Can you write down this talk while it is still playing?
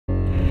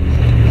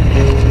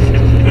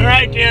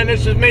Alright then,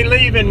 this is me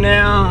leaving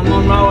now. I'm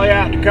on my way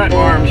out to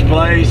Cutworm's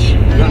place.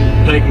 It's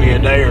gonna take me a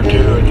day or 2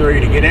 or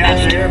 3 to get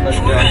out there, but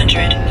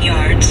 400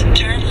 yards,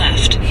 turn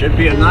left. Should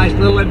be a nice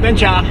little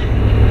adventure.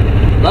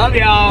 Love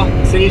y'all.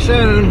 See you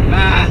soon.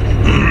 Bye.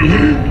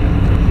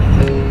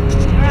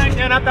 Alright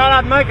then, I thought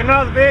I'd make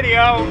another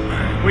video.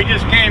 We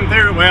just came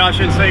through, well, I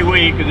shouldn't say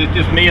we, because it's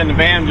just me and the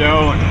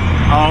banjo and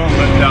all,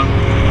 but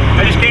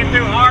I just came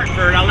through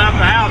Hartford. I left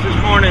the house this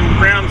morning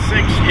around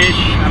 6-ish,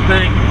 I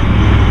think.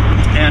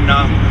 And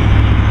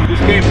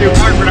just came through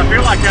Hartford. I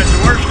feel like that's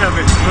the worst of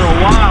it for a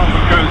while,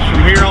 because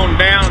from here on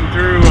down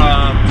through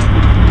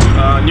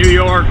New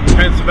York,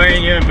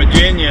 Pennsylvania, and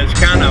Virginia, it's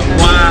kind of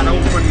wide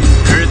open.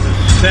 There is a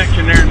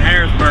section there in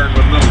Harrisburg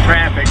with a little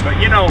traffic, but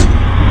you know,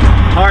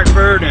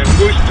 Hartford and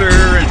Worcester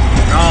and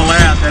all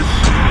that, that's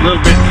a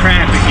little bit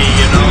trafficy,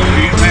 you know.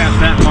 You get past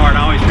that part,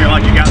 I always feel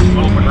like you got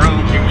some open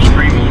road, you can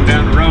stream on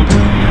down the road.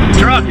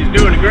 The truck is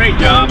doing a great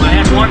job.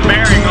 I had one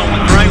bearing on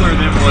the trailer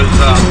that was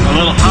a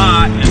little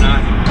hot, and I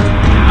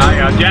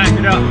jacked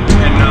it up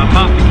and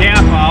popped the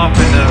cap off,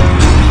 and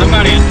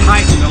somebody had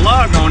tightened the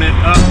lug on it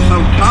up so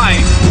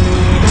tight,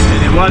 and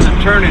it wasn't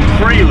turning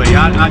freely.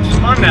 I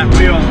spun that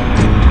wheel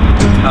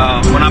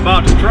when I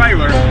bought the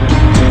trailer,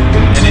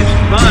 and it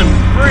spun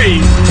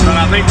free, but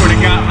I think when it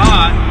got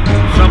hot,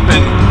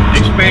 something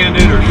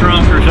expanded or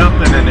shrunk or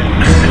something, and it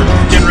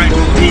generated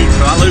some heat,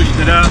 so I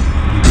loosened it up,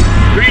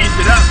 greased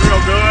it up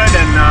real good,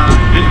 and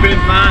it's been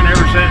fine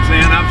ever since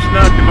then. I've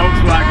snugged the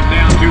Volkswagen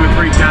down 2 or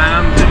 3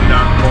 times, and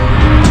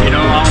you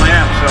know, all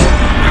that, so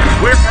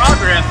we're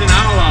progressing.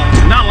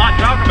 Not a lot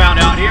to talk about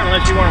out here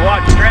unless you want to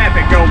watch the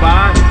traffic go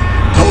by.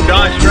 Old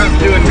Dodge truck's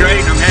doing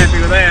great, and I'm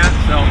happy with that,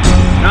 so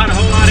not a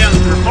whole lot else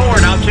to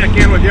report. I'll check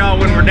in with y'all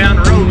when we're down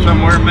the road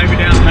somewhere, maybe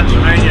down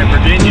Pennsylvania,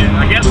 Virginia.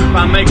 I guess if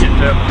I make it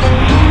to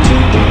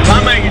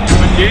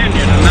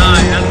Virginia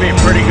tonight, that'd be a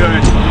pretty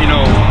good, you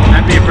know,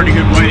 that'd be a pretty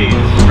good ways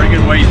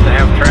to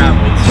have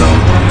traveled. So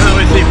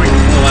let's see if we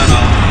can pull that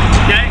off.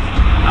 Okay,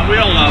 I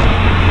will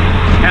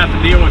have to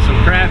deal with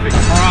some traffic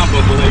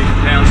probably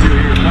down through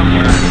here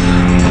somewhere.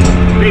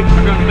 People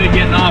are going to be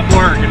getting off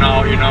work and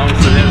all, you know,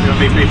 so there's going to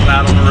be people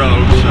out on the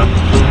road. So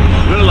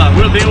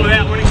we'll deal with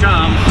that when it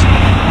comes.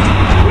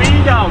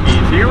 Wee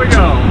doggies, here we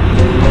go.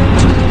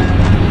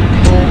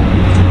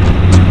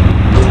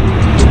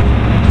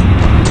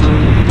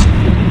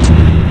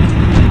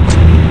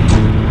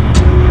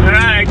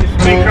 Alright, this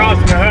is me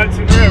crossing the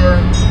Hudson River.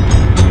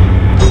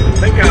 I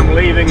think I'm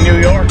leaving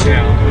New York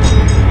now.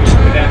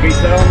 Would that be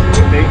so?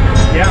 Would be.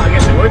 Yeah, I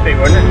guess it would be,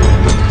 wouldn't it?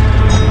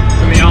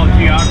 Some of y'all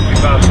geography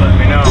buffs let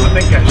me know. I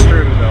think that's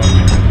true, though.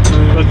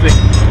 Let's see.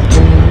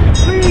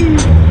 Whee!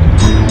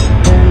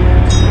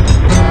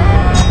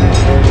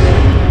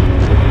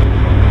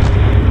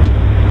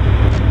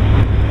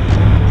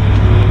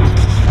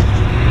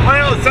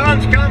 Well, the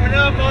sun's coming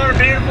up on a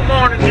beautiful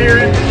morning here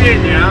in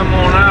Virginia. I'm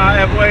on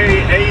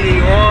Highway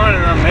 81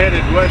 and I'm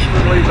headed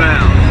westwardly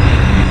bound.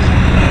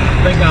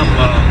 I think I'm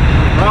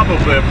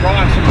probably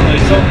approximately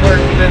somewhere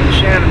within the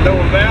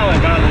Shenandoah Valley,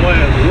 by the way,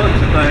 as it looks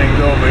of things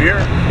over here.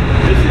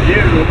 This is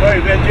usually the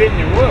way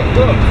Virginia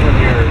looks when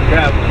you're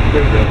traveling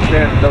through the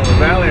Shenandoah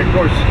Valley. Of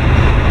course,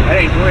 that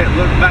ain't the way it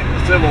looked back in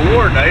the Civil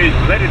War days,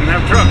 because they didn't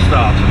have truck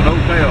stops and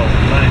hotels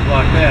and things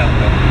like that.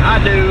 But I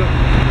do.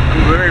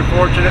 I'm a very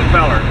fortunate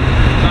feller.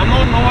 So I'm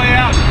on my way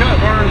out to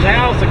Cutworm's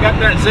house. I got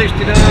that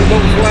 69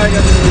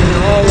 Volkswagen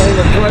all on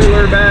the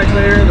trailer back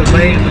there, the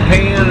pan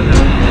and the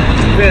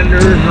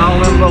fenders and all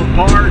them little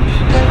parts.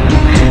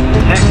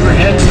 Heck, we're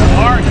heading to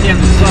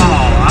Arkansas.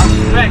 I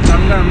suspect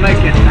I'm going to make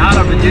it out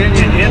of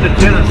Virginia into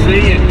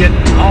Tennessee and get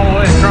all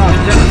the way across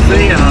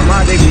Tennessee, and I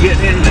might even get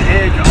into the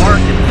edge of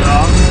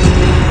Arkansas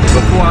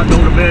before I go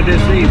to bed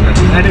this evening.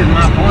 That is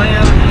my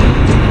plan.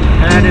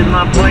 That is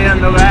my plan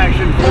of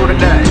action for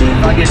today.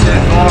 If I get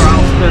that far,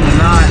 I'll spend the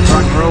night so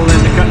I can roll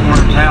into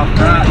Cutworm's house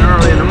bright and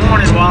early in the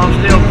morning while I'm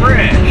still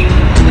fresh.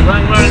 Because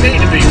I'm going to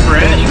need to be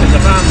fresh, because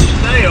if I'm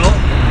stale,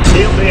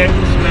 he'll be able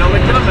to smell me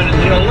coming and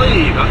he'll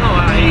leave. I know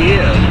how he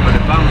is, but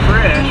if I'm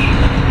fresh,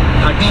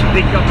 I can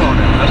sneak up on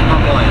him. That's my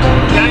plan.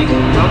 Okay?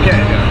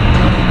 Okay, guys.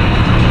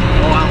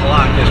 Oh, I don't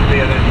like this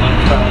being in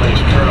amongst all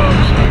these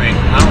trucks. I mean,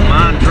 I don't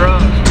mind trucks.